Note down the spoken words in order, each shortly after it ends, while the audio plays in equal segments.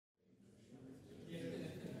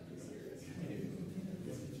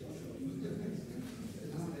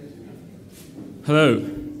Hello.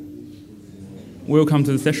 Welcome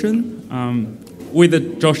to the session with the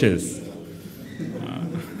Joshes.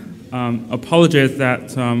 Apologies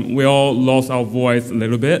that we all lost our voice a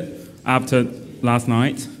little bit after last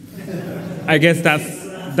night. I guess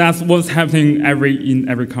that's what's happening in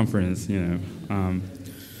every conference, you know.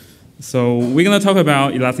 So we're going to talk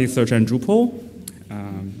about Elasticsearch and Drupal.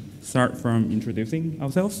 Start from introducing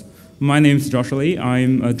ourselves. My name is Josh Lee.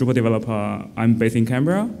 I'm a Drupal developer. I'm based in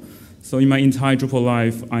Canberra. So in my entire Drupal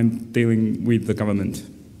life, I'm dealing with the government.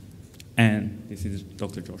 And this is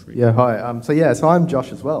Dr. Josh Reed. Yeah, hi. So I'm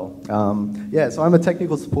Josh as well. So I'm a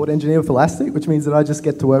technical support engineer with Elastic, which means that I just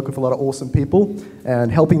get to work with a lot of awesome people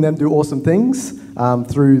and helping them do awesome things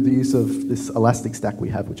through the use of this Elastic stack we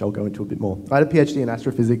have, which I'll go into a bit more. I had a PhD in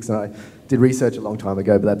astrophysics and I did research a long time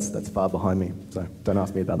ago, but that's far behind me, so don't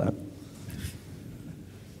ask me about that.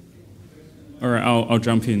 All right, I'll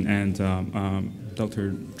jump in and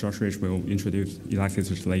Dr. Josh Rich will introduce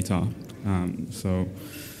Elasticsearch later. So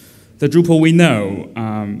the Drupal we know,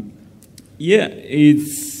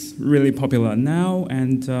 it's really popular now.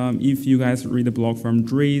 And if you guys read the blog from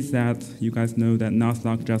Dries, that you guys know that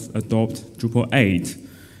Nasdaq just adopted Drupal 8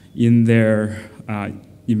 in their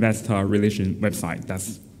investor relation website.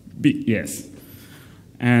 That's big, yes.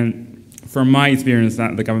 And from my experience,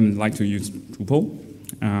 that the government like to use Drupal.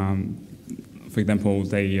 For example,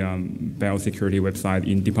 the biosecurity website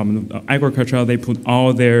in Department of Agriculture, they put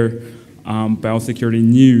all their biosecurity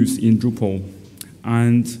news in Drupal.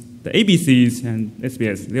 And the ABCs and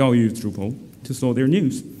SBS, they all use Drupal to store their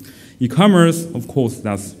news. E-commerce, of course,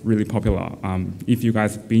 that's really popular. If you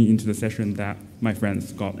guys been into the session that my friend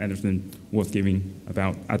Scott Anderson was giving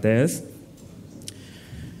about Adair,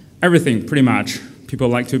 everything, pretty much, people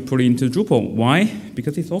like to put into Drupal. Why?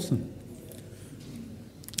 Because it's awesome.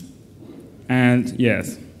 And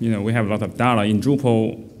yes, we have a lot of data in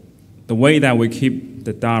Drupal. The way that we keep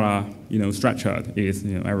the data, structured is,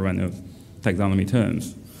 everyone knows taxonomy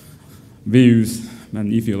terms, views,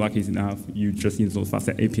 and if you're lucky enough, you just install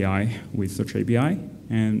Facet API with Search API,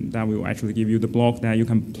 and that will actually give you the block that you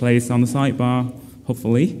can place on the sidebar,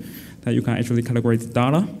 hopefully, that you can actually categorize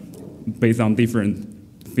data based on different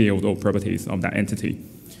field or properties of that entity.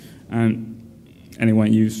 And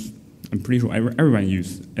I'm pretty sure everyone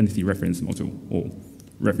uses entity reference module or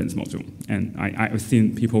reference module. And I've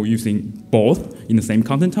seen people using both in the same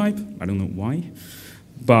content type. I don't know why.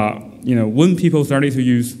 But when people started to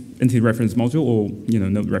use entity reference module or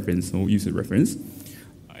node reference or user reference,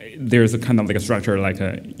 there's a kind of like a structure like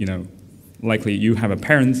likely you have a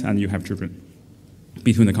parent and you have children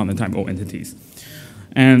between the content type or entities.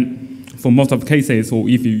 And for most of the cases, or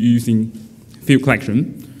if you're using field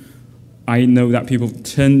collection, I know that people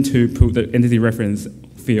tend to put the entity reference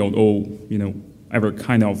field or every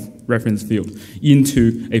kind of reference field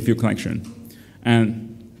into a field collection.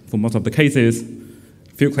 And for most of the cases,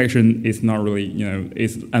 field collection is not really,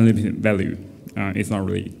 it's unlimited value. It's not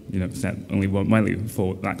really, set only one value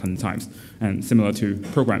for that content types. And similar to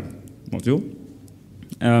program module.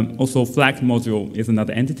 Also, flag module is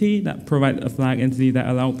another entity that provides a flag entity that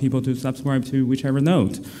allows people to subscribe to whichever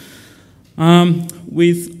node.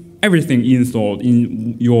 With everything installed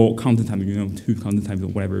in your content type, two content types or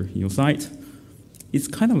whatever in your site, it's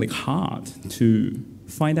kind of like hard to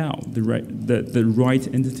find out the right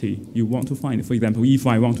entity you want to find. For example, if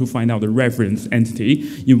I want to find out the reference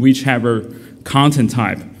entity in whichever content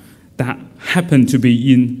type that happen to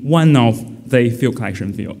be in one of the field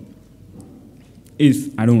collection field,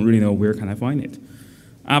 I don't really know where can I find it.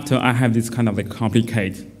 After I have this kind of like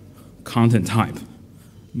complicated content type,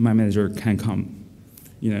 my manager can come.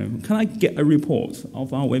 Can I get a report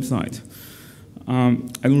of our website? I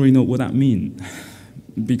don't really know what that means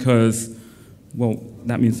because, well,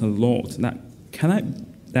 that means a lot. That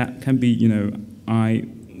can be, I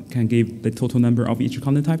can give the total number of each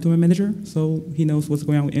content type to my manager so he knows what's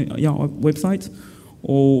going on in our website.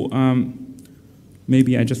 Or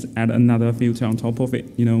maybe I just add another filter on top of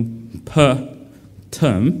it, per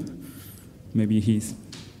term. Maybe he's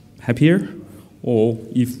happier. Or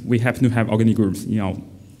if we happen to have organic groups in our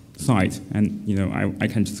site, and I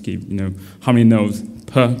can just give how many nodes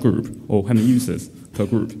per group or how many users per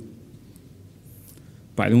group.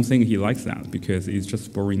 But I don't think he likes that because it's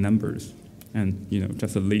just boring numbers and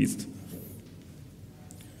just a list.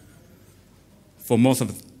 For most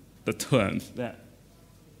of the terms that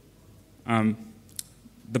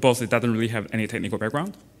the boss doesn't really have any technical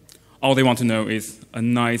background. All they want to know is a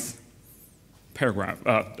nice paragraph,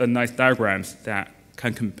 a nice diagrams that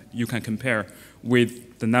you can compare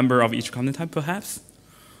with the number of each content type, perhaps.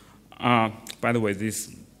 By the way,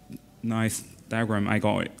 this nice diagram I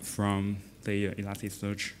got it from the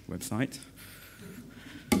Elasticsearch website.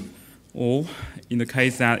 Or in the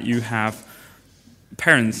case that you have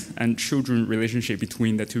parents and children relationship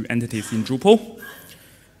between the two entities in Drupal,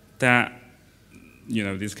 that,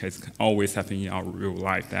 this case always happen in our real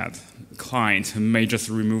life, that client may just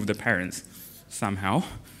remove the parents somehow.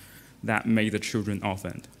 That make the children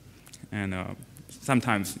orphaned. And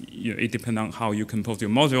sometimes it depends on how you compose your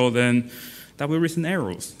module, then that will result in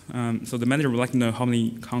errors. So the manager would like to know how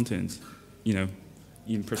many contents,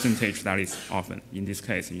 in percentage that is orphaned. In this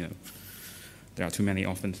case, there are too many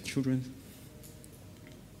orphaned children.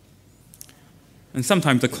 And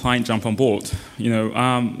sometimes the client jump on board.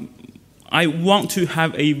 I want to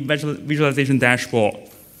have a visualization dashboard,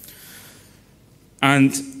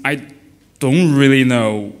 and I don't really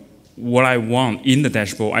know what I want in the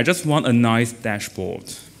dashboard. I just want a nice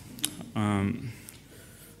dashboard.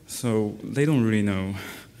 So they don't really know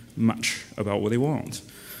much about what they want.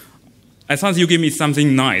 As long as you give me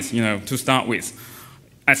something nice, to start with,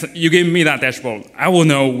 as you give me that dashboard, I will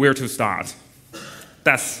know where to start.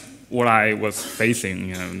 That's what I was facing,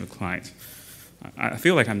 in the client. I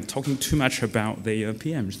feel like I'm talking too much about the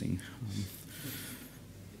PM thing.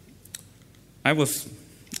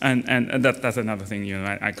 And that's another thing,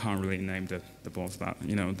 I can't really name the boss, but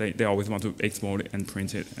they always want to export it and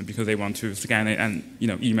print it, and because they want to scan it and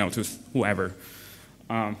email to whoever.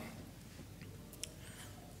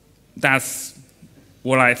 That's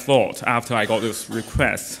what I thought after I got this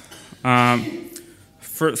request.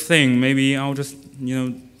 First thing, maybe I'll just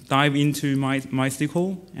dive into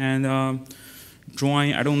MySQL and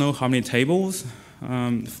join I don't know how many tables,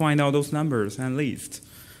 find out those numbers and list.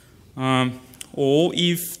 Or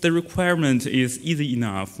if the requirement is easy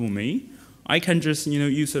enough for me, I can just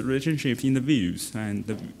use the relationship in the views,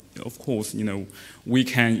 and of course we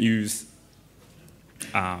can use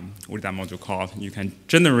what is that module called? You can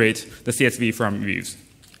generate the CSV from views.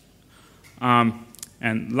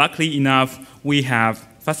 And luckily enough, we have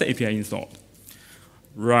Fast API installed.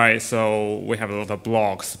 Right, so we have a lot of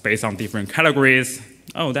blocks based on different categories.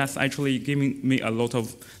 Oh, that's actually giving me a lot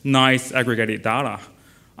of nice aggregated data.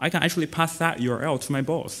 I can actually pass that URL to my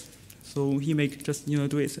boss, so he may just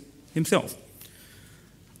do it himself.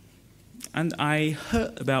 And I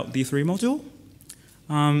heard about D3 module.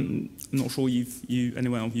 I'm not sure if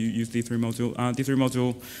anyone of you use D3 module. D3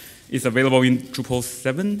 module is available in Drupal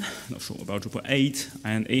 7. Not sure about Drupal 8,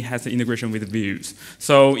 and it has the integration with views.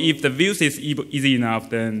 So if the views is easy enough,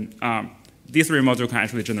 then D3 module can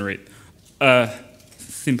actually generate a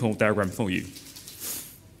simple diagram for you.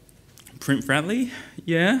 Print friendly?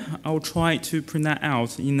 Yeah, I'll try to print that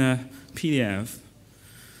out in a PDF.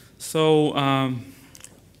 So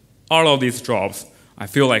all of these jobs, I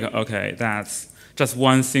feel like, okay, that's just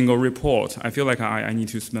one single report. I feel like I need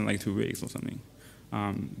to spend like 2 weeks or something.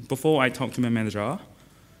 Before I talked to my manager,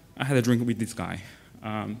 I had a drink with this guy.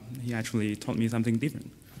 He actually taught me something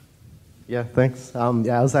different. Yeah, thanks.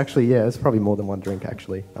 Yeah, I was actually, it's probably more than one drink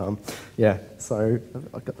actually. Yeah, so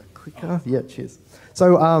I've got the clicker. Yeah, cheers.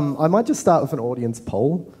 So I might just start with an audience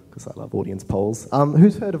poll, because I love audience polls.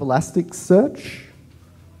 Who's heard of Elasticsearch?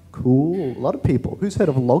 Cool, a lot of people. Who's heard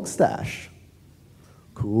of Logstash?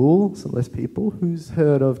 Cool, some less people. Who's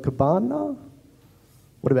heard of Kibana?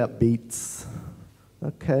 What about Beats?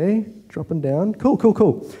 Okay, dropping down. Cool, cool,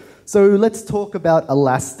 cool. So let's talk about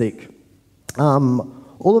Elastic.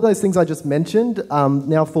 All of those things I just mentioned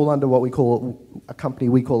now fall under what we call a company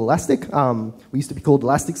we call Elastic. We used to be called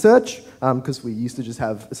Elasticsearch because we used to just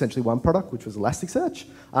have essentially one product, which was Elasticsearch.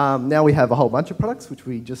 Now we have a whole bunch of products, which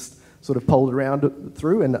we just sort of polled around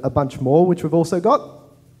through, and a bunch more, which we've also got.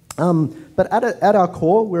 But at our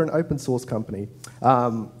core, we're an open source company.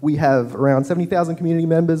 We have around 70,000 community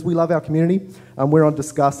members. We love our community. We're on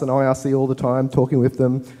Discuss and IRC all the time, talking with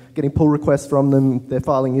them, getting pull requests from them. They're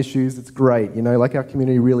filing issues. It's great. Like our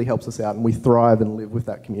community really helps us out, and we thrive and live with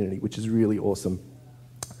that community, which is really awesome.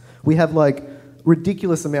 We have like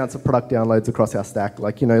ridiculous amounts of product downloads across our stack.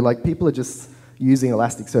 Like people are just using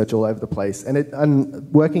Elasticsearch all over the place.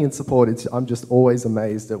 And working in support, I'm just always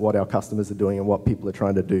amazed at what our customers are doing and what people are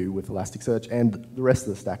trying to do with Elasticsearch and the rest of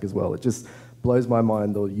the stack as well. It just blows my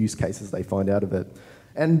mind, the use cases they find out of it.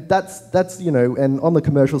 And that's and on the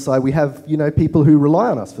commercial side, we have, people who rely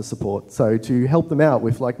on us for support. So to help them out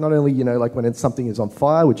with not only, when something is on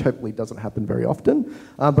fire, which hopefully doesn't happen very often,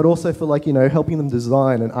 but also for helping them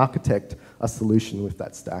design and architect a solution with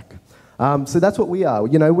that stack. So that's what we are.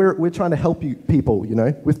 We're trying to help people,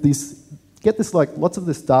 with this, get this lots of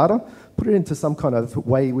this data, put it into some kind of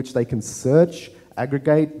way which they can search,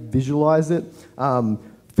 aggregate, visualize it,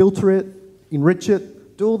 filter it, enrich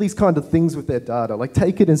it, do all these kind of things with their data.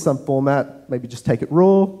 Take it in some format, maybe just take it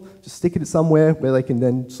raw, just stick it somewhere where they can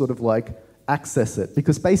then sort of access it.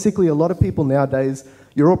 Because basically a lot of people nowadays,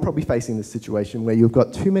 you're all probably facing this situation where you've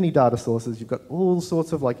got too many data sources, you've got all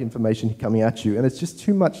sorts of like information coming at you, and it's just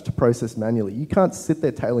too much to process manually. You can't sit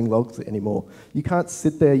there tailing logs anymore. You can't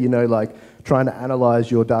sit there, you know, like trying to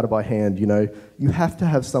analyze your data by hand, you know. You have to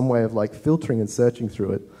have some way of like filtering and searching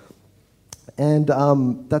through it. And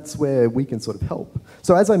that's where we can sort of help.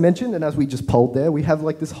 So as I mentioned, and as we just polled there, we have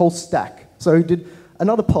like this whole stack. So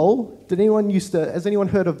another poll, has anyone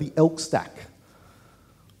heard of the elk stack?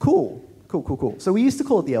 Cool. So we used to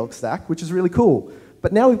call it the elk stack, which is really cool.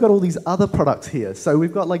 But now we've got all these other products here. So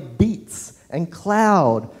we've got like Beats and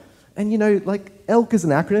Cloud. And you know, like elk is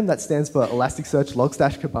an acronym that stands for Elasticsearch,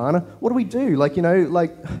 Logstash, Kibana. What do we do? Like, you know,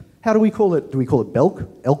 like, how do we call it? Do we call it Belk?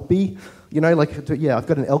 Elk-bee? You know, like, yeah, I've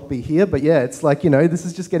got an elk-bee here, but yeah, it's like, you know, this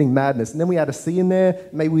is just getting madness. And then we add a C in there,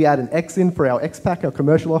 maybe we add an X in for our X-Pack, our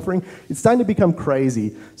commercial offering. It's starting to become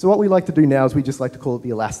crazy. So what we like to do now is we just like to call it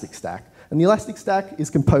the Elastic Stack. And the Elastic Stack is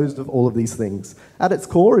composed of all of these things. At its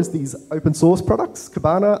core is these open source products,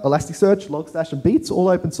 Kibana, Elasticsearch, Logstash, and Beats, all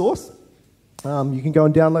open source. You can go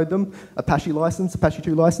and download them, Apache license, Apache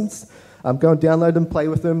 2 license. Go and download them, play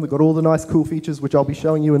with them. They've got all the nice cool features, which I'll be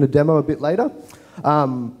showing you in a demo a bit later.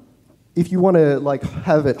 If you want to like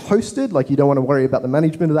have it hosted, like you don't want to worry about the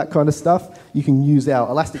management of that kind of stuff, you can use our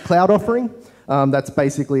Elastic Cloud offering. That's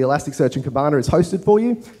basically Elasticsearch and Kibana is hosted for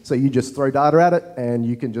you. So you just throw data at it, and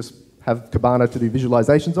you can just have Kibana to do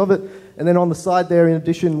visualizations of it. And then on the side there, in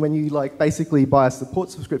addition, when you like basically buy a support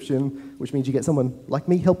subscription, which means you get someone like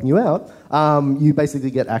me helping you out, you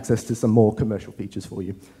basically get access to some more commercial features for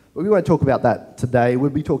you. But we won't talk about that today. We'll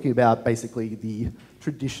be talking about basically the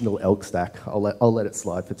traditional elk stack. I'll let it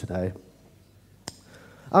slide for today.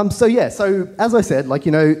 So as I said, like,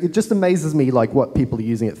 you know, it just amazes me like what people are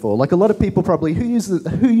using it for. Like a lot of people probably, who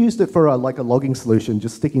used it for like a logging solution,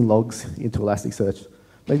 just sticking logs into Elasticsearch?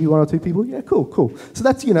 Maybe one or two people? Yeah, cool. So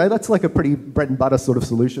that's, you know, that's like a pretty bread and butter sort of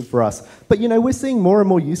solution for us. But, you know, we're seeing more and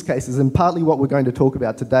more use cases, and partly what we're going to talk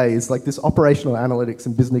about today is like this operational analytics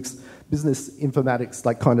and business informatics,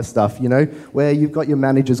 like kind of stuff, you know, where you've got your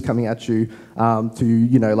managers coming at you to,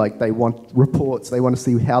 you know, like they want reports, they want to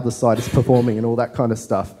see how the site is performing and all that kind of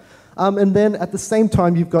stuff. And then at the same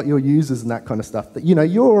time, you've got your users and that kind of stuff. That, you know,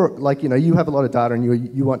 you're like, you know, you have a lot of data and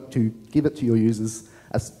you want to give it to your users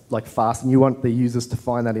as like fast, and you want the users to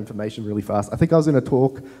find that information really fast. I think I was in a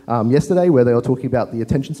talk yesterday where they were talking about the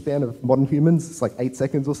attention span of modern humans. It's like 8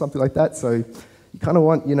 seconds or something like that. So you kind of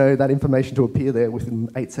want, you know, that information to appear there within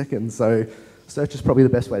 8 seconds. So search is probably the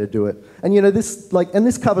best way to do it. And you know,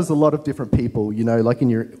 this covers a lot of different people, you know, like in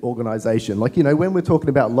your organization. Like, you know, when we're talking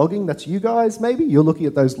about logging, that's you guys maybe. You're looking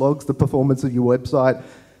at those logs, the performance of your website,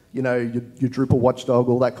 you know, your Drupal watchdog,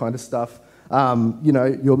 all that kind of stuff. You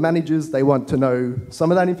know, your managers, they want to know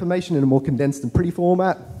some of that information in a more condensed and pretty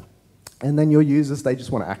format. And then your users, they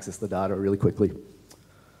just want to access the data really quickly.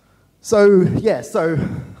 So, yeah,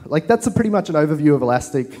 like that's pretty much an overview of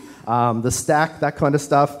Elastic, the stack, that kind of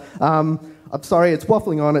stuff. I'm sorry, it's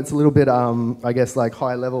waffling on. It's a little bit, I guess, like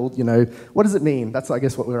high level, you know. What does it mean? That's, I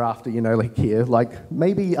guess, what we're after, you know, like here. Like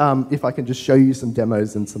maybe if I can just show you some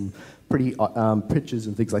demos and some pretty pictures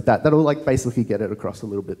and things like that, that'll like basically get it across a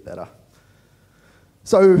little bit better.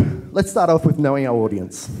 So let's start off with knowing our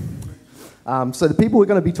audience. So the people we're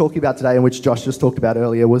going to be talking about today, and which Josh just talked about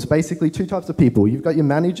earlier, was basically two types of people. You've got your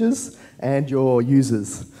managers and your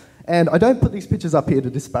users. And I don't put these pictures up here to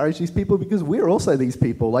disparage these people because we're also these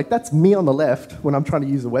people. Like, that's me on the left when I'm trying to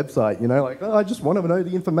use a website, you know? Like, oh, I just want to know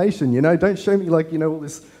the information, you know? Don't show me, like, you know, all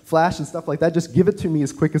this flash and stuff like that. Just give it to me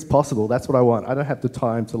as quick as possible. That's what I want. I don't have the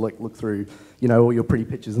time to, like, look through, you know, all your pretty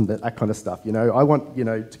pictures and that kind of stuff, you know? I want, you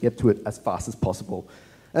know, to get to it as fast as possible.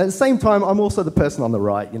 And at the same time, I'm also the person on the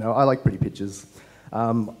right, you know? I like pretty pictures.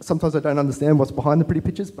 Sometimes I don't understand what's behind the pretty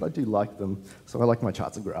pictures, but I do like them. So I like my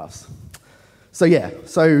charts and graphs. So yeah,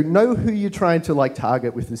 so know who you're trying to like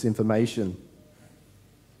target with this information.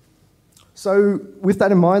 So with that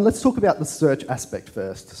in mind, let's talk about the search aspect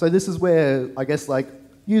first. So this is where I guess like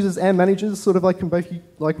users and managers sort of like can both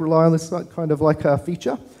like rely on this kind of like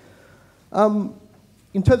feature.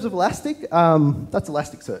 In terms of Elastic, that's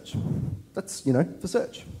Elasticsearch. That's, you know, for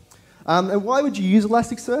search. And why would you use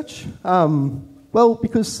Elasticsearch? Well,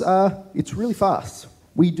 because it's really fast.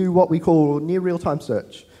 We do what we call near real-time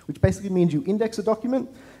search, which basically means you index a document,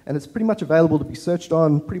 and it's pretty much available to be searched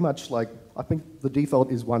on pretty much like, I think the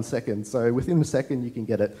default is 1 second. So within a second, you can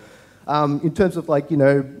get it. In terms of like, you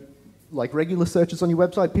know, like regular searches on your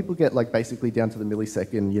website, people get like basically down to the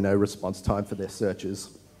millisecond, you know, response time for their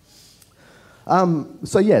searches.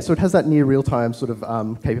 So yeah, so it has that near real-time sort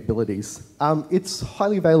of capabilities. It's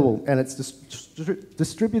highly available, and it's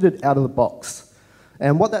distributed out of the box.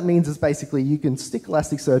 And what that means is basically you can stick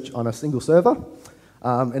Elasticsearch on a single server,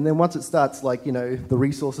 and then once it starts, like, you know, the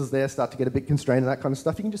resources there start to get a bit constrained and that kind of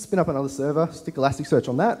stuff, you can just spin up another server, stick Elasticsearch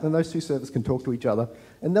on that, and those two servers can talk to each other,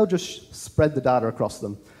 and they'll just spread the data across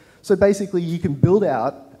them. So basically, you can build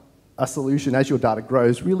out a solution as your data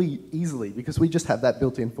grows really easily, because we just have that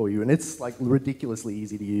built in for you, and it's like ridiculously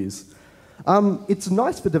easy to use. It's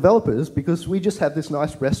nice for developers because we just have this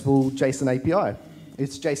nice RESTful JSON API.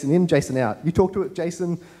 It's JSON in, JSON out. You talk to it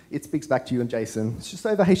JSON, it speaks back to you in JSON. It's just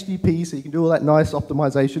over HTTP, so you can do all that nice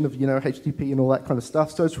optimization of, you know, HTTP and all that kind of stuff.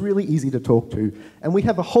 So it's really easy to talk to. And we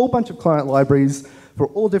have a whole bunch of client libraries for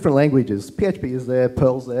all different languages. PHP is there,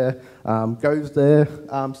 Perl's there, Go's there.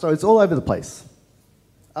 So it's all over the place.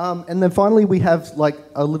 And then finally, we have like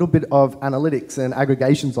a little bit of analytics and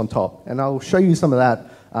aggregations on top. And I'll show you some of that,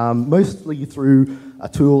 mostly through a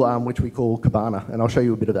tool which we call Kibana. And I'll show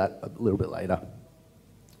you a bit of that a little bit later.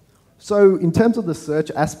 So in terms of the search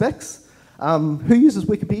aspects, who uses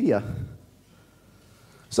Wikipedia?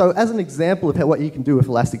 So as an example of what you can do with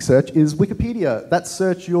Elasticsearch is Wikipedia, that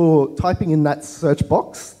search you're typing in that search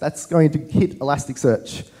box, that's going to hit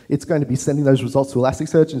Elasticsearch. It's going to be sending those results to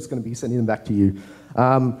Elasticsearch, and it's going to be sending them back to you.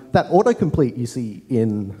 That autocomplete you see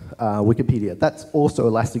in Wikipedia, that's also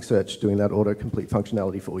Elasticsearch doing that autocomplete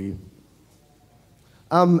functionality for you.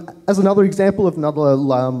 As another example of another,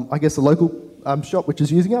 I guess, a local shop which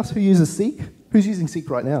is using us, who uses Seek? Who's using Seek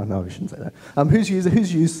right now? No, I shouldn't say that.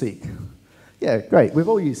 Who's used Seek? Yeah, great. We've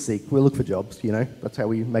all used Seek. We look for jobs, you know. That's how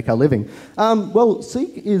we make our living. Well,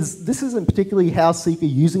 Seek this isn't particularly how Seek are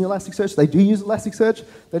using Elasticsearch. They do use Elasticsearch.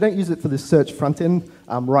 They don't use it for this search front end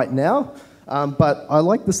right now. But I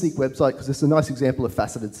like the Seek website because it's a nice example of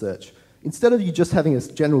faceted search. Instead of you just having a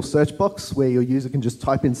general search box where your user can just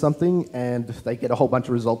type in something and they get a whole bunch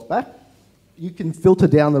of results back, you can filter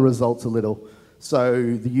down the results a little.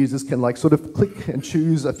 So the users can like sort of click and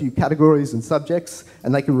choose a few categories and subjects,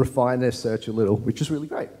 and they can refine their search a little, which is really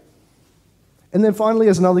great. And then finally,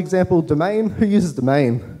 as another example, domain. Who uses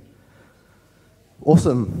domain?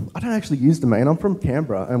 Awesome. I don't actually use domain. I'm from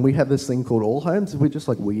Canberra, and we have this thing called all homes. We're just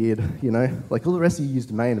like weird, you know? Like all the rest of you use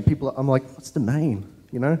domain, and people, I'm like, what's domain?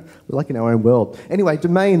 You know, we're like in our own world. Anyway,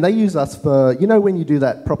 domain, they use us for, you know, when you do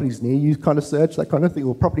that properties near you kind of search, that kind of thing,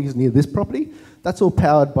 or properties near this property, that's all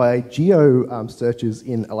powered by geo searches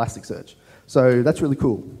in Elasticsearch. So that's really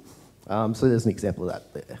cool. So there's an example of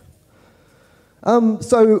that there.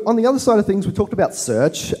 So on the other side of things, we talked about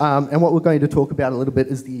search, and what we're going to talk about a little bit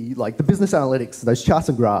is the business analytics, those charts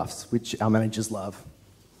and graphs, which our managers love.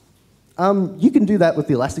 You can do that with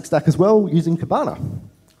the Elastic Stack as well using Kibana.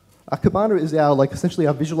 Kibana is essentially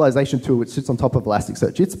our visualization tool which sits on top of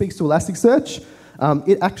Elasticsearch. It speaks to Elasticsearch.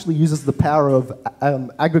 It actually uses the power of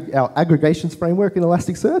our aggregations framework in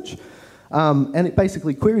Elasticsearch. And it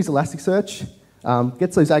basically queries Elasticsearch,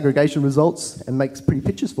 gets those aggregation results, and makes pretty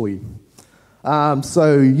pictures for you.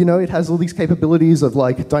 So, you know, it has all these capabilities of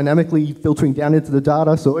like dynamically filtering down into the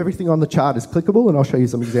data, so everything on the chart is clickable, and I'll show you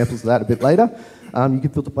some examples of that a bit later. You can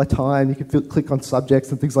filter by time, you can click on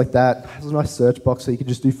subjects and things like that. It has a nice search box, so you can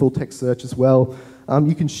just do full text search as well.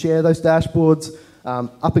 You can share those dashboards.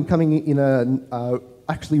 Up and coming in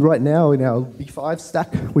actually right now in our V5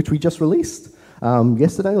 stack, which we just released.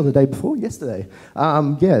 Yesterday or the day before? Yesterday.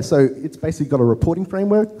 Yeah, so it's basically got a reporting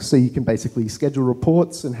framework, so you can basically schedule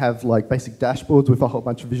reports and have like basic dashboards with a whole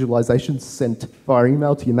bunch of visualizations sent via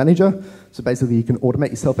email to your manager. So basically you can automate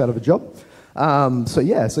yourself out of a job. So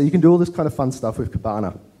yeah, so you can do all this kind of fun stuff with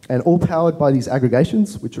Kibana, and all powered by these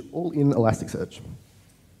aggregations, which are all in Elasticsearch.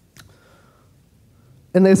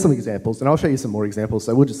 And there's some examples, and I'll show you some more examples,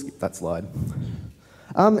 so we'll just skip that slide.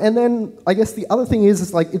 And then I guess the other thing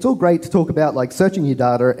is like it's all great to talk about like searching your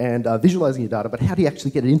data and visualizing your data, but how do you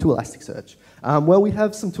actually get it into Elasticsearch? Well, we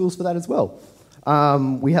have some tools for that as well.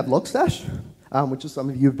 We have Logstash, which is some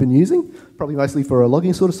of you have been using, probably mostly for a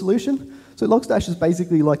logging sort of solution. So Logstash is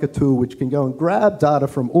basically like a tool which can go and grab data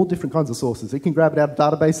from all different kinds of sources. It can grab it out of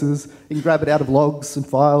databases, it can grab it out of logs and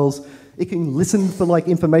files. It can listen for like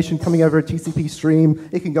information coming over a TCP stream.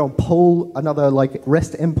 It can go and pull another like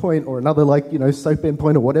REST endpoint or another like, you know, SOAP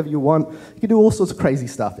endpoint or whatever you want. It can do all sorts of crazy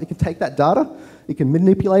stuff. It can take that data, it can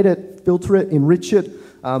manipulate it, filter it, enrich it,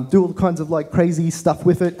 do all kinds of like crazy stuff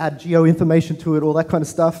with it, add geo information to it, all that kind of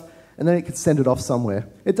stuff, and then it can send it off somewhere.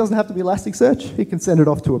 It doesn't have to be Elasticsearch. It can send it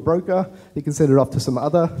off to a broker. It can send it off to some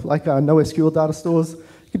other like NoSQL data stores.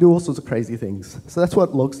 You can do all sorts of crazy things. So that's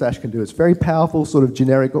what Logstash can do. It's a very powerful sort of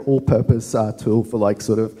generic all-purpose tool for like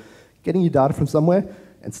sort of getting your data from somewhere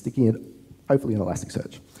and sticking it hopefully in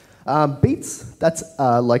Elasticsearch. Beats, that's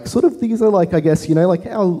like sort of, these are like, I guess, you know, like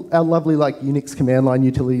our lovely like Unix command line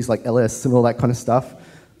utilities like ls and all that kind of stuff.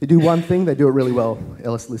 They do one thing, they do it really well.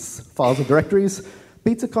 Ls lists files and directories.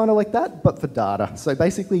 Beats are kind of like that, but for data. So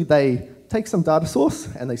basically they take some data source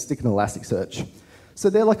and they stick it in Elasticsearch. So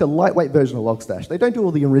they're like a lightweight version of Logstash. They don't do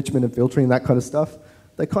all the enrichment and filtering and that kind of stuff.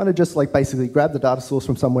 They kind of just like basically grab the data source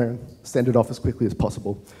from somewhere and send it off as quickly as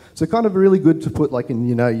possible. So kind of really good to put like in,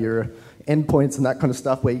 you know, your endpoints and that kind of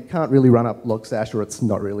stuff where you can't really run up Logstash or it's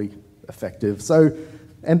not really effective. So,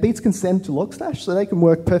 and beats can send to Logstash, so they can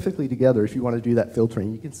work perfectly together if you want to do that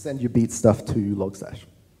filtering. You can send your beat stuff to Logstash.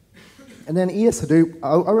 And then ES Hadoop,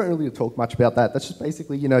 I won't really talk much about that. That's just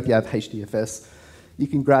basically, you know, if you have HDFS, you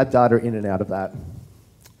can grab data in and out of that.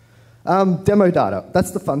 Demo data,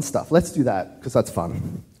 that's the fun stuff. Let's do that, because that's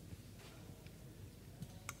fun.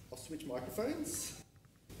 I'll switch microphones.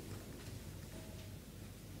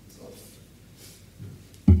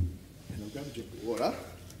 And I'll grab a drink of water.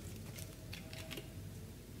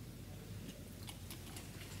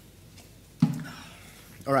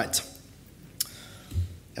 All right.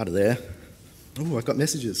 Out of there. Oh, I've got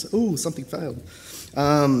messages. Oh, something failed.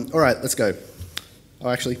 All right, let's go. Oh,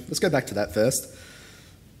 actually, let's go back to that first.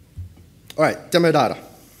 All right, demo data.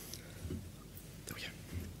 There we go.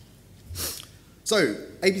 So,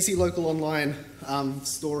 ABC local online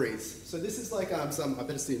stories. So this is like some, I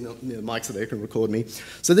better see near the mic so they can record me.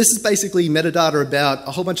 So this is basically metadata about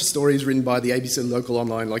a whole bunch of stories written by the ABC local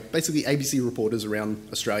online, like basically ABC reporters around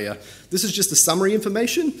Australia. This is just the summary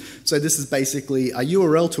information. So this is basically a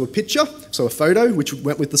URL to a picture, so a photo, which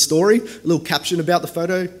went with the story, a little caption about the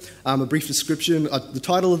photo, a brief description, the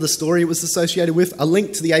title of the story it was associated with, a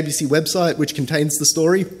link to the ABC website, which contains the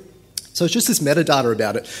story. So it's just this metadata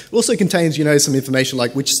about it. It also contains, you know, some information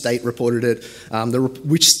like which state reported it,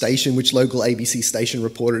 which station, which local ABC station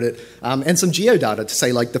reported it, and some geodata to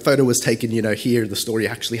say like the photo was taken, you know, here, the story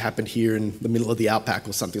actually happened here in the middle of the outback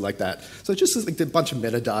or something like that. So it's just like a bunch of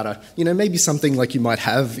metadata, you know, maybe something like you might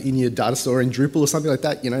have in your data store in Drupal or something like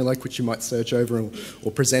that, you know, like which you might search over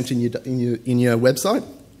or present in your website.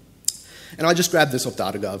 And I just grabbed this off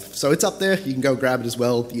DataGov. So it's up there. You can go grab it as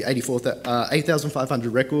well. The 8,500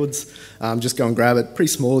 records. Just go and grab it. Pretty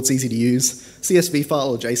small. It's easy to use. CSV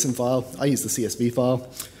file or JSON file. I use the CSV file.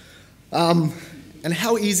 And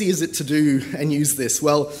how easy is it to do and use this?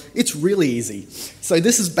 Well, it's really easy. So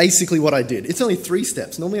this is basically what I did. It's only 3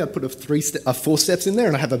 steps. Normally I put 4 steps in there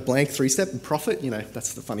and I have a blank 3-step and profit. You know,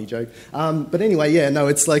 that's the funny joke. But anyway, yeah, no,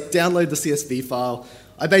 it's like download the CSV file.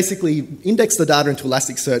 I basically indexed the data into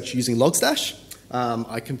Elasticsearch using Logstash.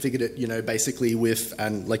 I configured it, you know, basically with,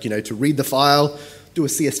 and like, you know, to read the file, do a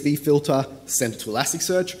CSV filter, send it to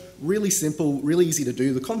Elasticsearch. Really simple, really easy to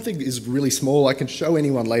do. The config is really small. I can show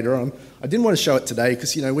anyone later on. I didn't want to show it today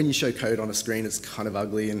because, you know, when you show code on a screen, it's kind of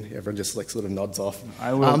ugly and everyone just like sort of nods off.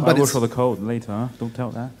 I will show the code later. Huh? Don't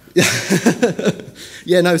tell that.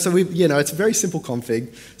 Yeah, no, so you know, it's a very simple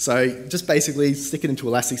config. So just basically stick it into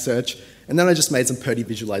Elasticsearch. And then I just made some pretty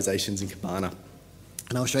visualizations in Kibana.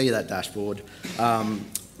 And I'll show you that dashboard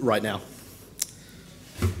right now.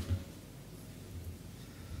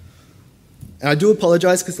 And I do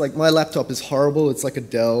apologize because like my laptop is horrible. It's like a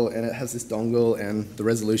Dell and it has this dongle and the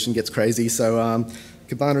resolution gets crazy. So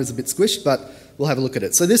Kibana is a bit squished, but we'll have a look at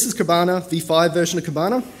it. So this is Kibana, V5 version of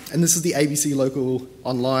Kibana, and this is the ABC local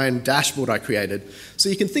online dashboard I created. So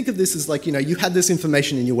you can think of this as like, you know, you had this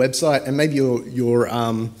information in your website and maybe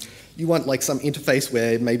you want like some interface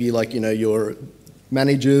where maybe like, you know, your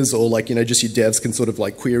managers or like, you know, just your devs can sort of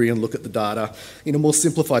like query and look at the data in a more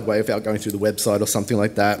simplified way without going through the website or something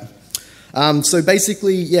like that. So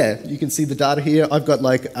basically, yeah, you can see the data here. I've got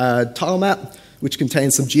like a tile map, which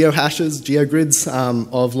contains some geohashes, geogrids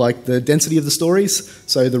of like the density of the stories.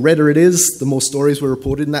 So the redder it is, the more stories were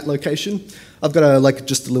reported in that location. I've got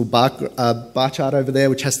just a little bar chart over there,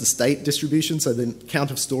 which has the state distribution, so the count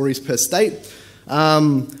of stories per state.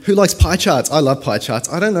 Who likes pie charts? I love pie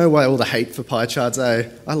charts. I don't know why all the hate for pie charts. I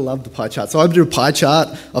love the pie chart. So I do a pie chart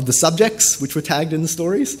of the subjects which were tagged in the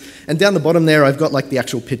stories. And down the bottom there, I've got like the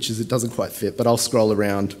actual pictures. It doesn't quite fit, but I'll scroll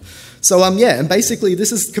around. So yeah, and basically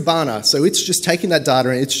this is Kibana. So it's just taking that data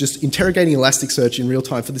and it's just interrogating Elasticsearch in real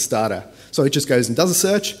time for this data. So it just goes and does a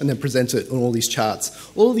search and then presents it on all these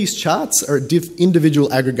charts. All of these charts are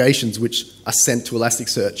individual aggregations which are sent to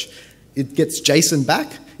Elasticsearch. It gets JSON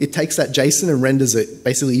back. It takes that JSON and renders it,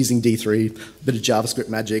 basically using D3, a bit of JavaScript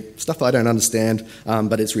magic, stuff I don't understand,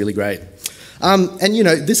 but it's really great. And you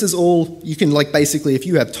know, this is all, you can like basically, if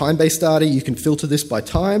you have time-based data, you can filter this by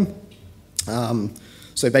time.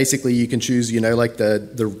 So basically you can choose, you know, like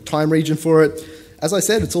the time region for it. As I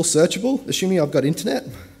said, it's all searchable, assuming I've got internet.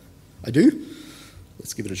 I do.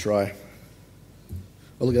 Let's give it a try.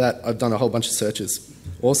 Oh, look at that. I've done a whole bunch of searches.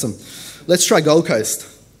 Awesome. Let's try Gold Coast.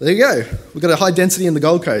 There you go. We've got a high density in the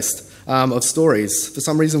Gold Coast of stories. For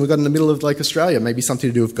some reason, we've got in the middle of like Australia, maybe something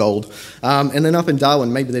to do with gold. And then up in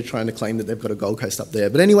Darwin, maybe they're trying to claim that they've got a Gold Coast up there.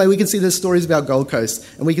 But anyway, we can see there's stories about Gold Coast.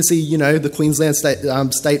 And we can see, you know, the Queensland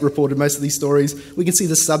state reported most of these stories. We can see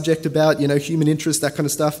the subject about, you know, human interest, that kind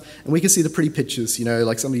of stuff. And we can see the pretty pictures, you know,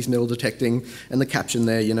 like somebody's metal detecting and the caption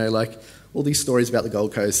there, you know, like all these stories about the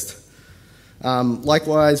Gold Coast.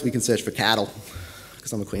 Likewise, we can search for cattle.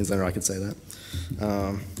 Because I'm a Queenslander, I can say that.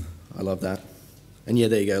 I love that. And yeah,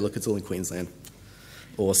 there you go. Look, it's all in Queensland.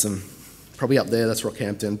 Awesome. Probably up there, that's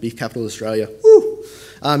Rockhampton, beef capital of Australia. Woo!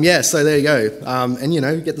 Yeah, so there you go. And, you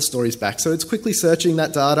know, get the stories back. So it's quickly searching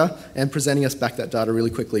that data and presenting us back that data really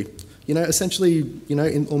quickly. You know, essentially, you know,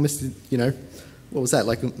 in almost, you know, what was that,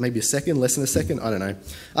 like maybe a second, less than a second? I don't know.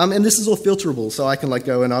 And this is all filterable, so I can like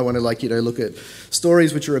go and I want to like, you know, look at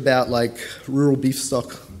stories which are about like rural beef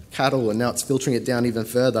stock cattle, and now it's filtering it down even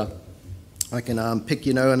further. I can pick,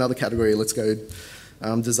 you know, another category. Let's go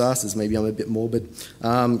disasters. Maybe I'm a bit morbid.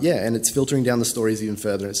 Yeah, and it's filtering down the stories even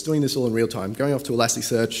further. It's doing this all in real time. Going off to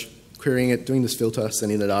Elasticsearch, querying it, doing this filter,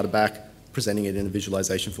 sending the data back, presenting it in a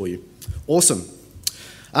visualization for you. Awesome.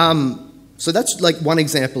 So that's like one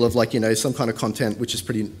example of like, you know, some kind of content which is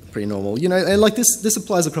pretty normal, you know, and like this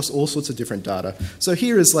applies across all sorts of different data. So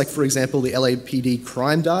here is like, for example, the LAPD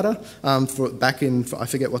crime data for back in, I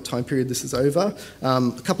forget what time period this is over,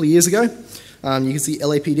 a couple of years ago. You can see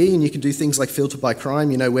LAPD and you can do things like filter by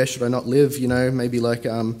crime, you know, where should I not live, you know, maybe like,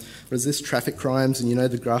 what is this, traffic crimes, and you know,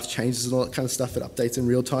 the graph changes and all that kind of stuff, it updates in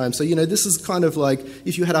real time. So, you know, this is kind of like,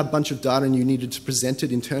 if you had a bunch of data and you needed to present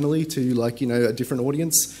it internally to like, you know, a different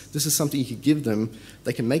audience, this is something you could give them.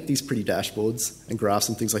 They can make these pretty dashboards and graphs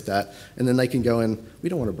and things like that, and then they can go and, we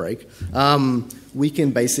don't want to break. We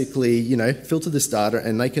can basically, you know, filter this data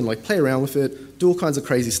and they can like play around with it, do all kinds of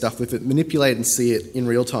crazy stuff with it, manipulate and see it in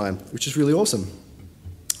real time, which is really awesome.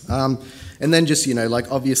 And then just, you know,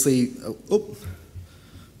 like obviously, what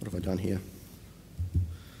have I done here?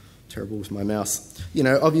 Terrible with my mouse. You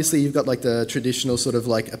know, obviously you've got like the traditional sort of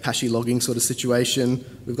like Apache logging sort of situation.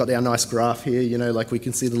 We've got our nice graph here, you know, like we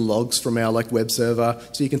can see the logs from our like web server.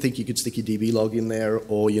 So you can think you could stick your DB log in there,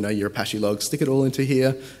 or, you know, your Apache log, stick it all into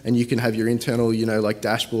here, and you can have your internal, you know, like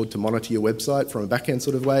dashboard to monitor your website from a backend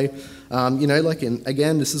sort of way. You know, like, and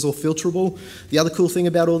again, this is all filterable. The other cool thing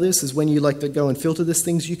about all this is when you like to go and filter these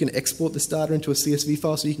things, you can export this data into a CSV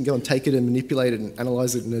file, so you can go and take it and manipulate it and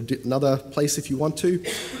analyze it in another place if you want to.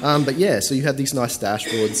 But yeah, so you have these nice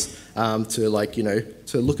dashboards to like, you know,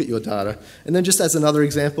 to look at your data. And then just as another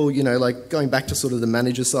example, you know, like going back to sort of the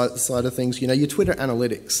manager side of things, you know, your Twitter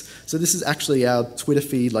analytics. So this is actually our Twitter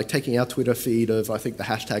feed, like taking our Twitter feed of, I think, the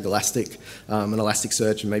hashtag Elastic and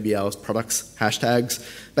Elasticsearch and maybe our products hashtags,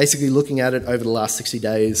 basically looking at it over the last 60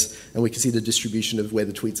 days, and we can see the distribution of where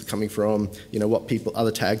the tweets are coming from, you know, what people,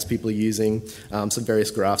 other tags people are using, some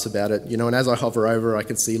various graphs about it, you know, and as I hover over, I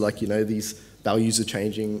can see like, you know, these values are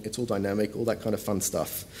changing, it's all dynamic, all that kind of fun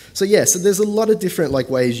stuff. So yeah, so there's a lot of different like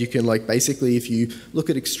ways you can like basically, if you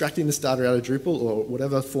look at extracting this data out of Drupal or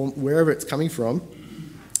whatever form, wherever it's coming from,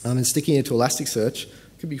 and sticking it to Elasticsearch,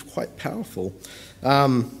 it can be quite powerful.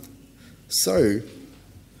 So,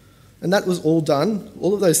 and that was all done.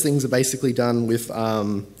 All of those things are basically done with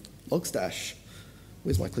Logstash.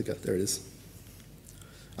 Where's my clicker? There it is.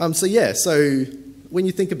 So yeah, so when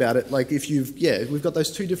you think about it, like if you've, yeah, we've got those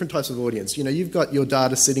two different types of audience. You know, you've got your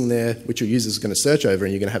data sitting there, which your users are going to search over,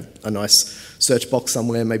 and you're going to have a nice search box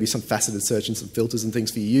somewhere, maybe some faceted search and some filters and things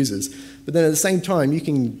for your users. But then at the same time, you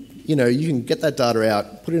can, you know, you can get that data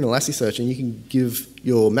out, put it in Elasticsearch, and you can give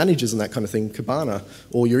your managers and that kind of thing Kibana,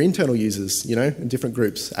 or your internal users, you know, in different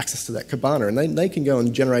groups, access to that Kibana, and they can go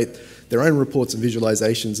and generate their own reports and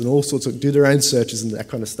visualizations and all sorts of, do their own searches and that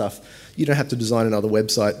kind of stuff. You don't have to design another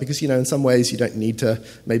website because, you know, in some ways you don't need to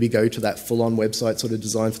maybe go to that full-on website sort of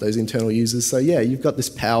design for those internal users. So yeah, you've got this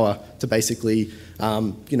power to basically,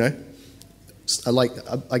 you know, like,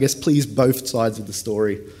 I guess, please both sides of the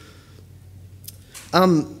story.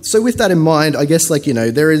 So with that in mind, I guess, like, you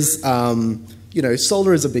know, there is, you know,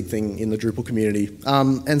 solr is a big thing in the Drupal community.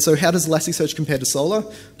 And so how does Elasticsearch compare to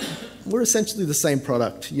solr? We're essentially the same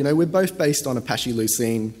product. You know, we're both based on Apache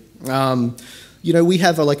Lucene. You know, we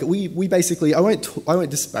have a, like, we basically, I won't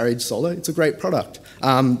disparage solr, it's a great product.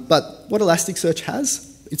 But what Elasticsearch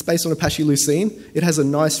has, it's based on Apache Lucene. It has a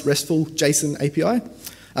nice RESTful JSON API.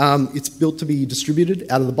 It's built to be distributed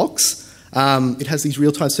out of the box. It has these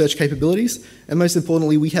real-time search capabilities, and most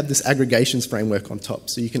importantly, we have this aggregations framework on top,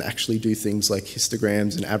 so you can actually do things like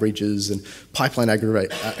histograms and averages and pipeline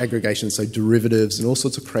aggregation, so derivatives and all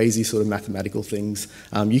sorts of crazy sort of mathematical things.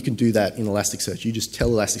 You can do that in Elasticsearch. You just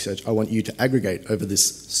tell Elasticsearch, I want you to aggregate over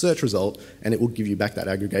this search result, and it will give you back that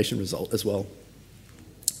aggregation result as well.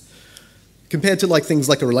 Compared to like things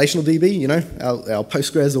like a relational DB, you know, our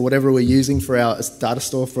Postgres or whatever we're using for our data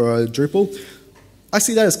store for our Drupal, I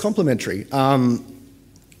see that as complementary.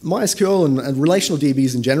 MySQL and relational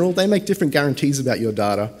DBs in general, they make different guarantees about your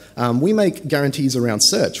data. We make guarantees around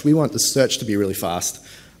search. We want the search to be really fast.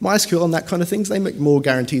 MySQL and that kind of things, they make more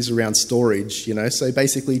guarantees around storage, you know, so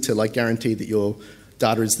basically to like guarantee that your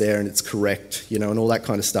data is there and it's correct, you know, and all that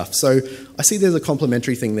kind of stuff. So I see there's a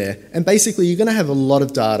complementary thing there. And basically you're going to have a lot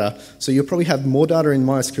of data, so you'll probably have more data in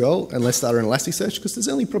MySQL and less data in Elasticsearch because there's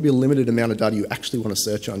only probably a limited amount of data you actually want to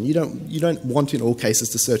search on. You don't want in all cases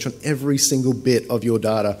to search on every single bit of your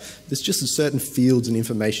data. There's just certain fields and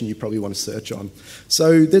information you probably want to search on.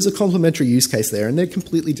 So there's a complementary use case there, and they're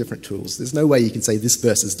completely different tools. There's no way you can say this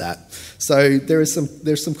versus that. So there's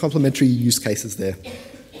some complementary use cases there.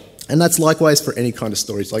 And that's likewise for any kind of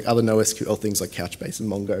storage, like other NoSQL things like Couchbase and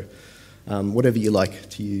Mongo, whatever you like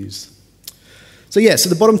to use. So yeah, so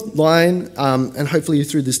the bottom line, and hopefully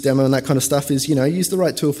through this demo and that kind of stuff is, you know, use the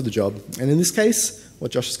right tool for the job. And in this case,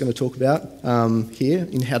 what Josh is going to talk about here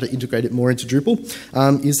in how to integrate it more into Drupal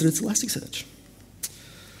is that it's Elasticsearch.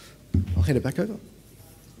 I'll hand it back over.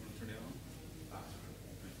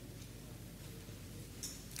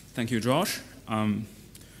 Thank you, Josh.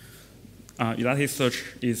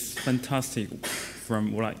 Elasticsearch is fantastic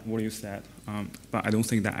from what you said, but I don't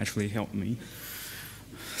think that actually helped me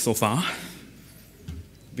so far,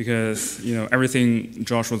 because you know everything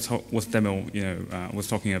Josh was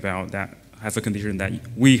talking about that has a condition that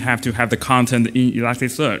we have to have the content in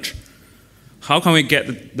Elasticsearch. How can we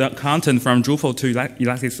get the content from Drupal to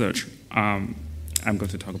Elasticsearch? I'm going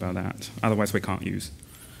to talk about that. Otherwise, we can't use.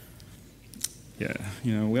 Yeah,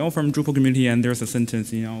 you know, we're all from Drupal community, and there's a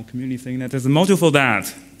sentence in our community saying that there's a module for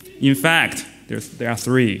that. In fact, there are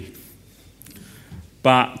 3.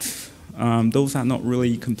 But those are not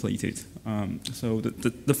really completed. So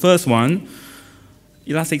the first one,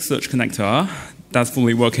 Elasticsearch connector, that's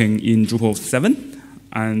fully working in Drupal 7,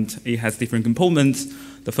 and it has different components.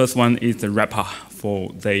 The first one is the wrapper for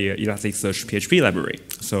the Elasticsearch PHP library.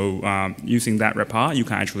 So using that wrapper, you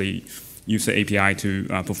can actually use the API to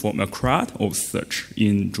perform a CRUD or search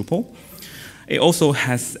in Drupal. It also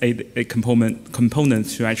has a component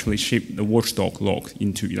to actually ship the watchdog log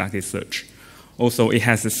into Elasticsearch. Also, it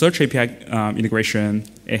has the search API integration.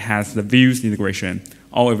 It has the views integration,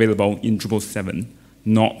 all available in Drupal 7,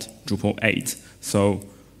 not Drupal 8. So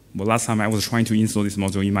last time I was trying to install this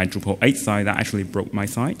module in my Drupal 8 site, that actually broke my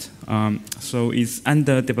site. So it's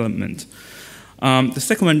under development. The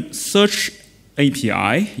second one, search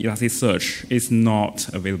API, Elasticsearch, is not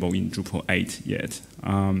available in Drupal 8 yet.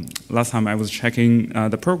 Last time I was checking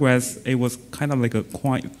the progress, it was kind of like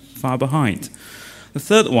quite far behind. The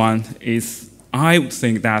third one is, I would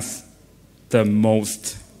think that's the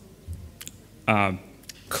most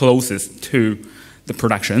closest to the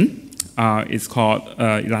production. It's called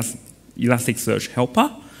Elasticsearch Helper.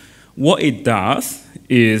 What it does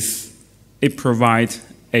is it provides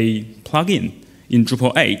a plugin in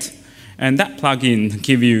Drupal 8. And that plugin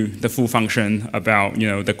gives you the full function about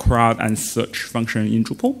the CRUD and search function in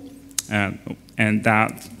Drupal, and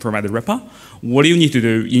that provides the wrapper. What you need to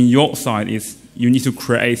do in your site is you need to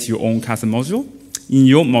create your own custom module. In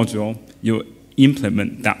your module, you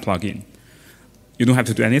implement that plugin. You don't have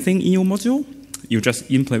to do anything in your module. You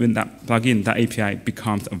just implement that plugin. That API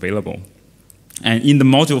becomes available. And in the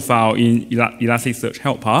module file in Elasticsearch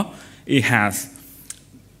Helper, it has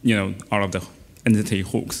all of the entity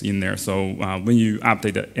hooks in there. So when you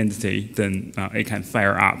update the entity, then it can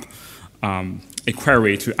fire up a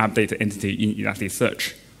query to update the entity in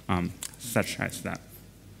Elasticsearch, such as that.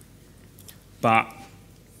 But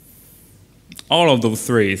all of those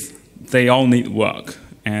 3, they all need work,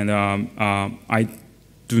 and I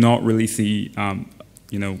do not really see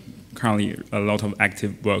currently a lot of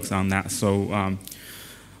active works on that. So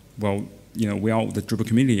we are the Drupal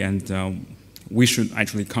community, and we should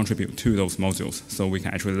actually contribute to those modules so we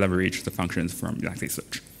can actually leverage the functions from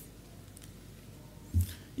Elasticsearch.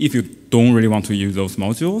 If you don't really want to use those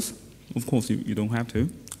modules, of course you don't have to.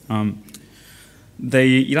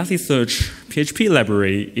 The Elasticsearch PHP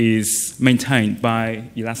library is maintained by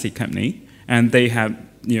Elastic Company, and they have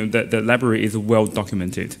the library is well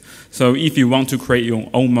documented. So if you want to create your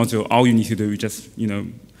own module, all you need to do is just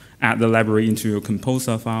add the library into your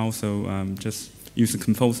composer file. So just use the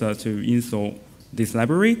composer to install this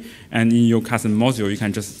library, and in your custom module, you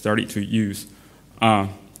can just start it to use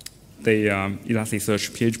the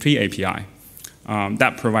Elasticsearch PHP API.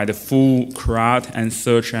 That provides a full CRUD and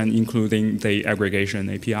search, and including the aggregation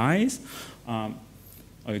APIs. I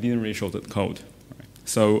didn't really show the code. Right.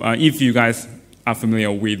 So if you guys are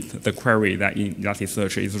familiar with the query that in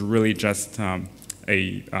Elasticsearch is really just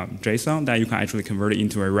a JSON that you can actually convert it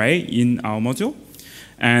into array in our module.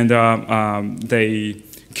 And the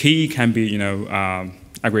key can be,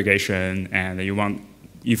 aggregation, and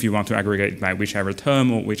if you want to aggregate by whichever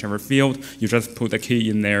term or whichever field, you just put the key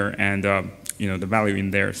in there and the value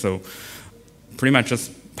in there. So pretty much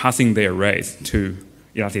just passing the arrays to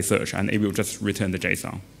Elasticsearch, and it will just return the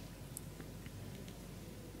JSON.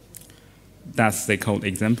 That's the code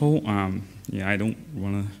example. I don't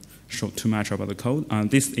want to show too much about the code.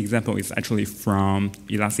 This example is actually from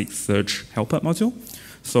Elasticsearch helper module.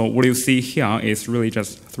 So what you see here is really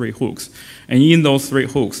just 3 hooks. And in those 3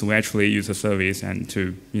 hooks, we actually use a service and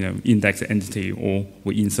to index the entity, or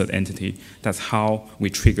we insert entity. That's how we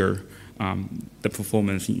trigger the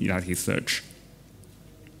performance in Elasticsearch.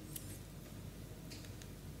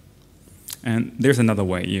 And there's another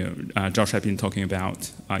way. Josh has been talking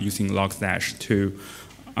about using Logstash to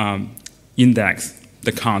index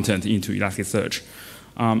the content into Elasticsearch.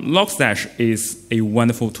 Logstash is a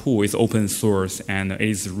wonderful tool. It's open source and it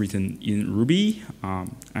is written in Ruby.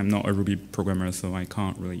 I'm not a Ruby programmer, so I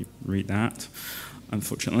can't really read that,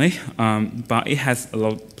 unfortunately. But it has a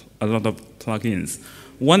lot of plugins.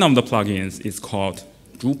 One of the plugins is called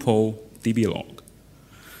Drupal dblog.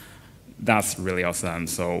 That's really awesome.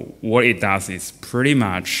 So what it does is pretty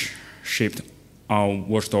much shipped our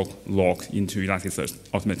watchdog log into Elasticsearch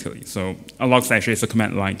automatically. So a Logstash is a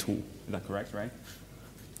command line tool. Is that correct, right?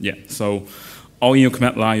 Yeah. So all in your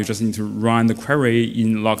command line, you just need to run the query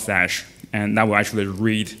in Logstash, and that will actually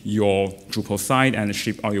read your Drupal site and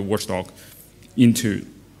ship all your watchdog into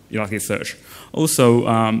Elasticsearch. Also,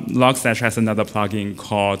 Logstash has another plugin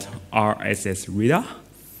called RSS Reader.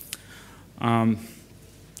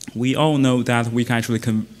 We all know that we can actually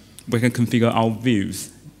we can configure our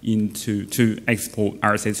views to export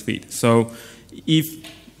RSS feed. So if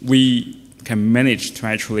we can manage to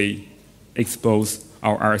actually expose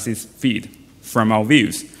our RSS feed from our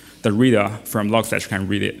views, the reader from Logstash can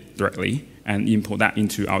read it directly and import that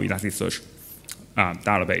into our Elasticsearch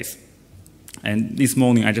database. And this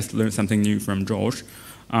morning, I just learned something new from George.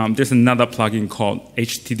 There's another plugin called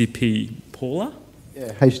HTTP Polar.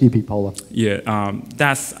 Yeah, HTTP Polar. Yeah,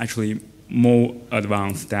 that's actually more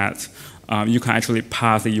advanced. That you can actually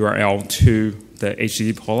pass the URL to the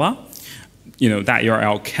HTTP Polar. That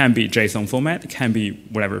URL can be JSON format, can be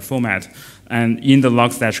whatever format. And in the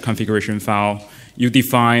Logstash configuration file, you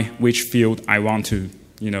define which field I want to,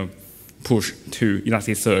 push to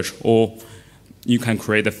Elasticsearch, or you can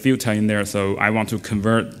create a filter in there. So I want to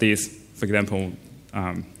convert this, for example,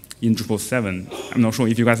 in Drupal 7. I'm not sure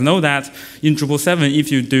if you guys know that. In Drupal 7,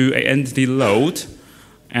 if you do an entity load,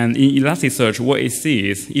 and in Elasticsearch, what it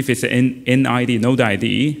sees, if it's an NID, node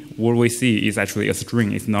ID, what we see is actually a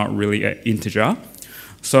string. It's not really an integer.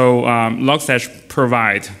 So Logstash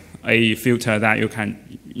provides a filter that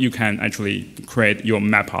you can actually create your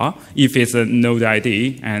mapper. If it's a node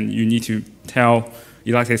ID, and you need to tell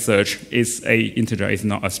Elasticsearch it's a integer, it's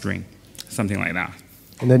not a string, something like that.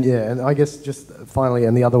 And then, and I guess just finally,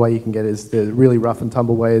 and the other way you can get is the really rough and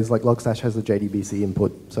tumble way is like Logstash has a JDBC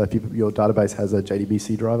input. So if your database has a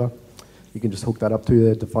JDBC driver, you can just hook that up to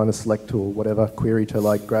there, define a select or whatever query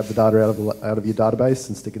to grab the data out of your database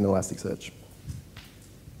and stick it in Elasticsearch.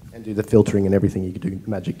 And do the filtering and everything you can do,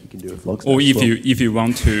 magic you can do with Logstash. Or if you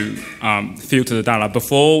want to filter the data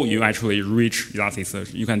before you actually reach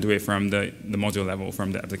Elasticsearch, you can do it from the module level,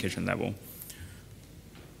 from the application level.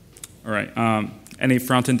 All right. Any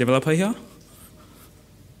front-end developer here?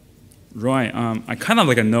 Right. I kind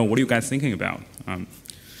of know what are you guys thinking about?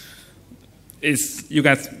 You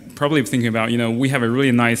guys probably thinking about, we have a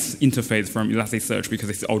really nice interface from Elasticsearch because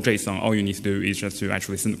it's all JSON. All you need to do is just to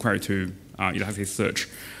actually send the query to Elasticsearch.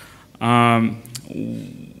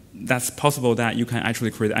 That's possible that you can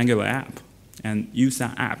actually create an Angular app and use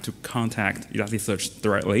that app to contact Elasticsearch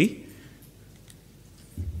directly.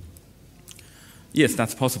 Yes,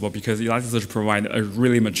 that's possible because Elasticsearch provides a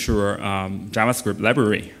really mature JavaScript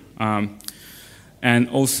library. And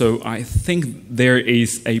also, I think there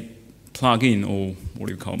is a plugin, or what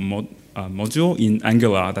do you call module in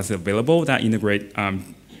Angular that's available that integrate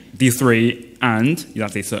D3 and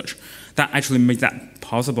Elasticsearch. That actually makes that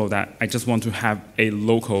possible that I just want to have a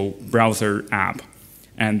local browser app,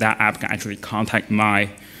 and that app can actually contact my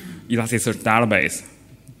Elasticsearch database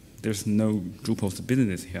there's no Drupal's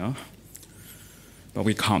business here. But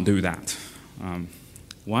we can't do that.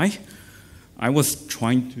 Why? I was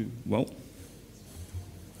trying to, well,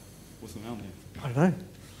 what's going on here? I don't know.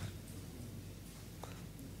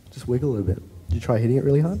 Just wiggle a little bit. Did you try hitting it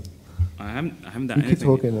really hard? I haven't done you anything. keep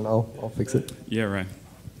talking and I'll fix it. Yeah, right.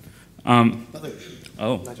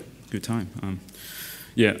 Oh, good time.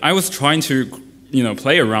 Yeah, I was trying to,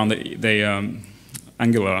 play around the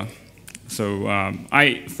Angular. So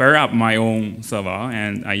I fired up my own server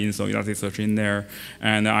and I installed Elasticsearch in there,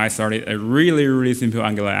 and I started a really, really simple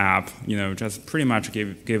Angular app. Just pretty much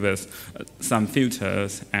give us some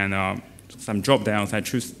filters and some drop downs. I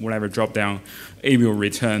choose whatever drop down. It will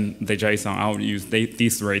return the JSON. I'll use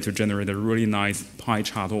this array to generate a really nice pie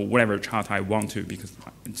chart or whatever chart I want to, because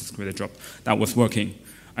I just create a drop. That was working.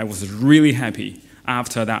 I was really happy.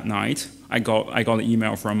 After that night, I got an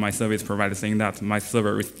email from my service provider saying that my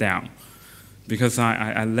server is down, because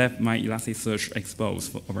I left my Elasticsearch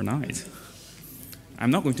exposed overnight.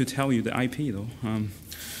 I'm not going to tell you the IP though.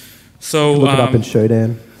 Look it up in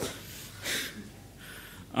Shodan.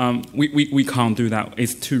 We can't do that.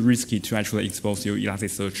 It's too risky to actually expose your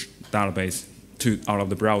Elasticsearch database to all of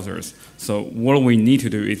the browsers. So what we need to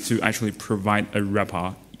do is to actually provide a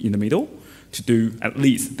wrapper in the middle to do at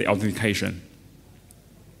least the authentication.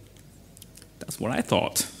 That's what I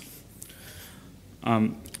thought.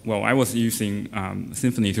 Well, I was using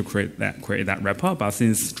Symfony to create that wrapper, but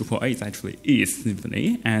since Drupal 8 actually is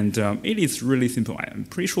Symfony, and it is really simple. I'm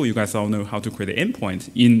pretty sure you guys all know how to create an endpoint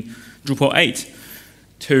in Drupal 8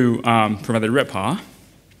 to provide a wrapper.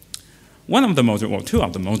 One of the modules, well, two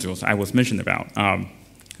of the modules I was mentioned about,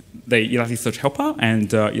 the Elasticsearch helper and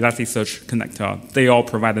Elasticsearch connector, they all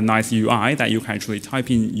provide a nice UI that you can actually type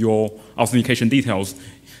in your authentication details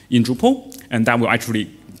in Drupal, and that will actually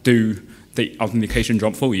do the authentication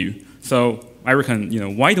job for you. So I reckon,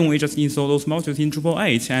 why don't we just install those modules in Drupal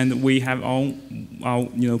 8, and we have our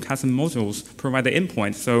custom modules provide the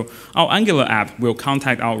endpoint. So our Angular app will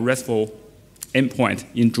contact our RESTful endpoint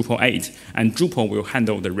in Drupal 8, and Drupal will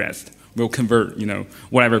handle the rest. We'll convert,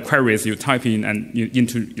 whatever queries you type in and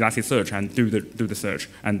into Elasticsearch and do the search.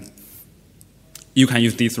 And you can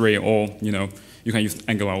use D3 or, you can use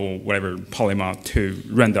Angular or whatever Polymer to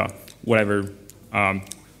render whatever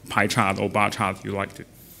pie chart or bar chart you like to.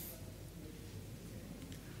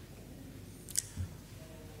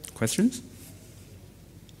 Questions?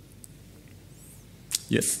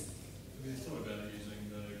 Yes? Have you thought about using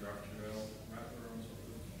the GraphQL wrapper on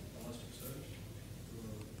top of Elasticsearch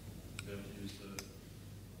to be able to use the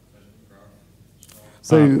graph?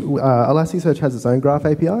 So Elasticsearch has its own Graph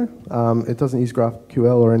API. It doesn't use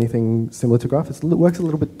GraphQL or anything similar to Graph. It works a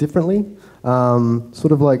little bit differently.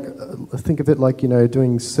 Sort of like, think of it like,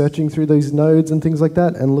 doing searching through these nodes and things like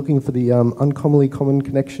that, and looking for the uncommonly common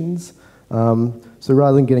connections. So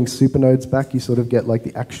rather than getting super nodes back, you sort of get like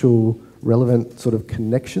the actual relevant sort of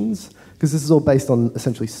connections, because this is all based on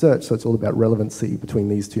essentially search, so it's all about relevancy between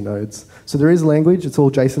these two nodes. So there is language, it's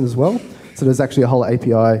all JSON as well. So there's actually a whole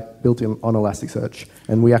API built in on Elasticsearch,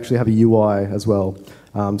 and we actually have a UI as well,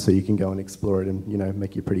 so you can go and explore it and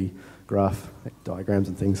make your pretty graph diagrams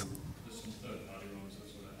and things.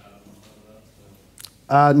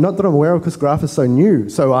 Not that I'm aware of, because Graph is so new.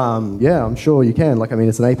 So yeah, I'm sure you can.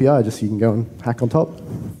 It's an API, just you can go and hack on top.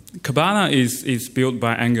 Kibana is built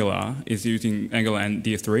by Angular. It's using Angular and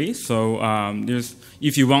D3. So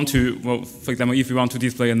if you want to, well, for example, if you want to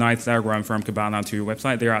display a nice diagram from Kibana to your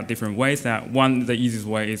website, there are different ways. The easiest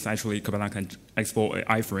way is actually Kibana can export an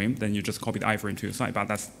iframe. Then you just copy the iframe to your site, but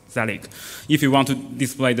that's static. If you want to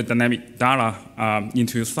display the dynamic data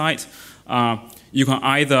into your site, you can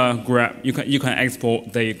either you can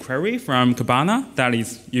export the query from Kibana that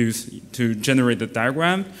is used to generate the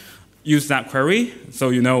diagram. Use that query, so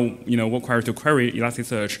you know what query to query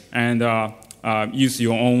Elasticsearch, and use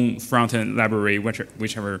your own front-end library,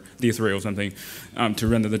 whichever D3 or something, to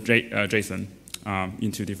render the JSON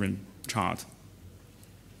into different charts.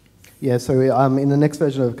 Yeah, so in the next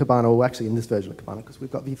version of Kibana, or actually in this version of Kibana, because we've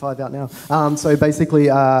got V5 out now. So basically,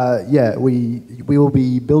 yeah, we will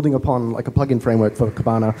be building upon like a plugin framework for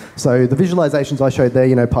Kibana. So the visualizations I showed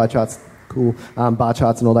there, pie charts, cool, bar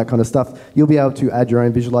charts and all that kind of stuff, you'll be able to add your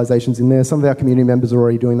own visualizations in there. Some of our community members are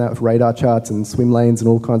already doing that with radar charts and swim lanes and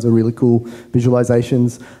all kinds of really cool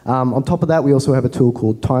visualizations. On top of that, we also have a tool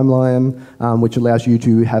called Timeline, which allows you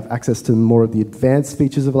to have access to more of the advanced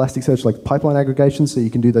features of Elasticsearch, like pipeline aggregation, so you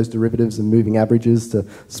can do those derivatives and moving averages to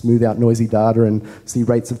smooth out noisy data and see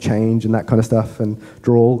rates of change and that kind of stuff, and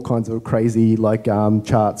draw all kinds of crazy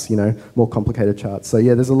charts, more complicated charts. So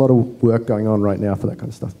yeah, there's a lot of work going on right now for that kind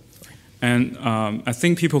of stuff. And I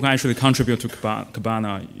think people can actually contribute to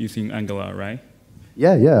Kibana using Angular, right?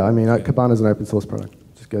 Yeah. I mean, Kibana is an open source product.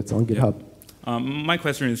 Just go, it's on GitHub. My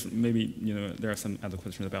question is maybe there are some other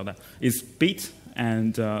questions about that. Is Beat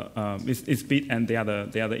and is Beat and the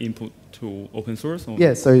other input to open source? Or?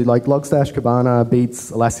 Yeah, so like Logstash, Kibana,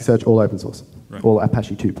 Beats, Elasticsearch, all open source, right. All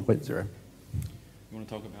Apache 2.0. You want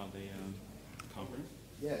to talk about the conference?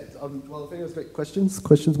 Yeah. Well, if anyone's got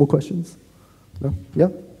questions, more questions. No. Yeah.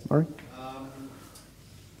 Murray.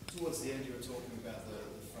 Towards the end, you were talking about the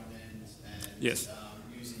front end and yes.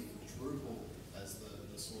 Using Drupal as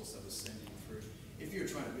the source that was sending through. If you're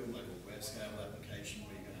trying to build like a web scale application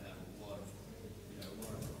where you're going to have a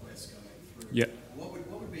lot of requests going through, yeah. what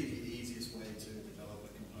would be the easiest way to develop a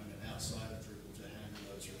component outside of Drupal to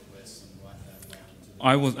handle those requests and write that back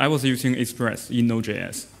into I was using Express in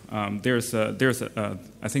Node.js.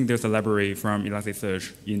 I think there's a library from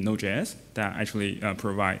Elasticsearch in Node.js that actually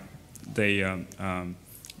provide the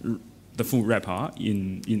full wrapper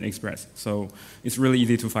in Express. So it's really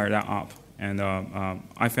easy to fire that up. And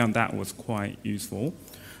I found that was quite useful.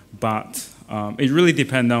 But it really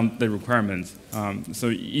depends on the requirements.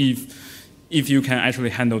 So if you can actually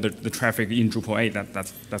handle the traffic in Drupal 8,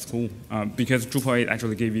 that's cool. Because Drupal 8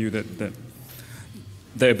 actually gave you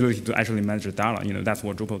the ability to actually manage the data. That's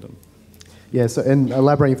what Drupal does. Yeah, so and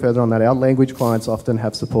elaborating further on that, our language clients often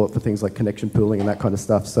have support for things like connection pooling and that kind of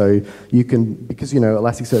stuff. So you can, because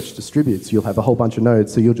Elasticsearch distributes, you'll have a whole bunch of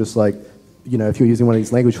nodes. So you'll just if you're using one of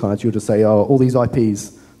these language clients, you'll just say, oh, all these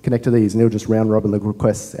IPs connect to these, and it'll just round robin the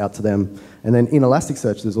requests out to them. And then in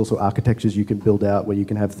Elasticsearch, there's also architectures you can build out where you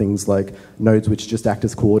can have things like nodes which just act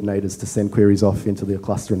as coordinators to send queries off into the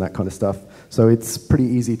cluster and that kind of stuff. So it's pretty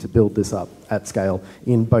easy to build this up at scale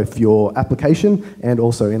in both your application and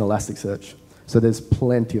also in Elasticsearch. So there's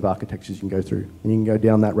plenty of architectures you can go through, and you can go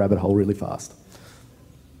down that rabbit hole really fast.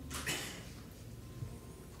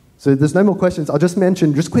 So there's no more questions. I'll just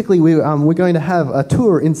mention, just quickly, we're going to have a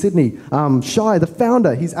tour in Sydney. Shai, the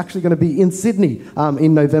founder, he's actually going to be in Sydney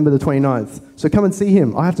in November the 29th. So come and see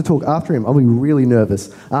him. I have to talk after him. I'll be really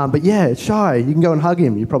nervous. But yeah, Shai, you can go and hug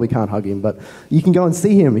him. You probably can't hug him, but you can go and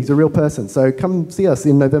see him. He's a real person. So come see us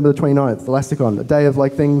in November the 29th, Elasticon, a day of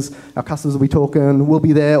things. Our customers will be talking. We'll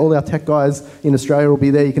be there. All our tech guys in Australia will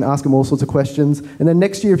be there. You can ask them all sorts of questions. And then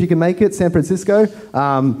next year, if you can make it, San Francisco.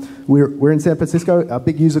 We're in San Francisco, our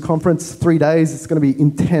big user conference, 3 days. It's going to be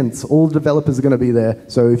intense. All the developers are going to be there.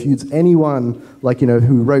 So if you anyone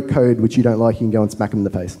who wrote code which you don't like, you can go and smack them in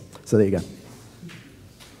the face. So there you go.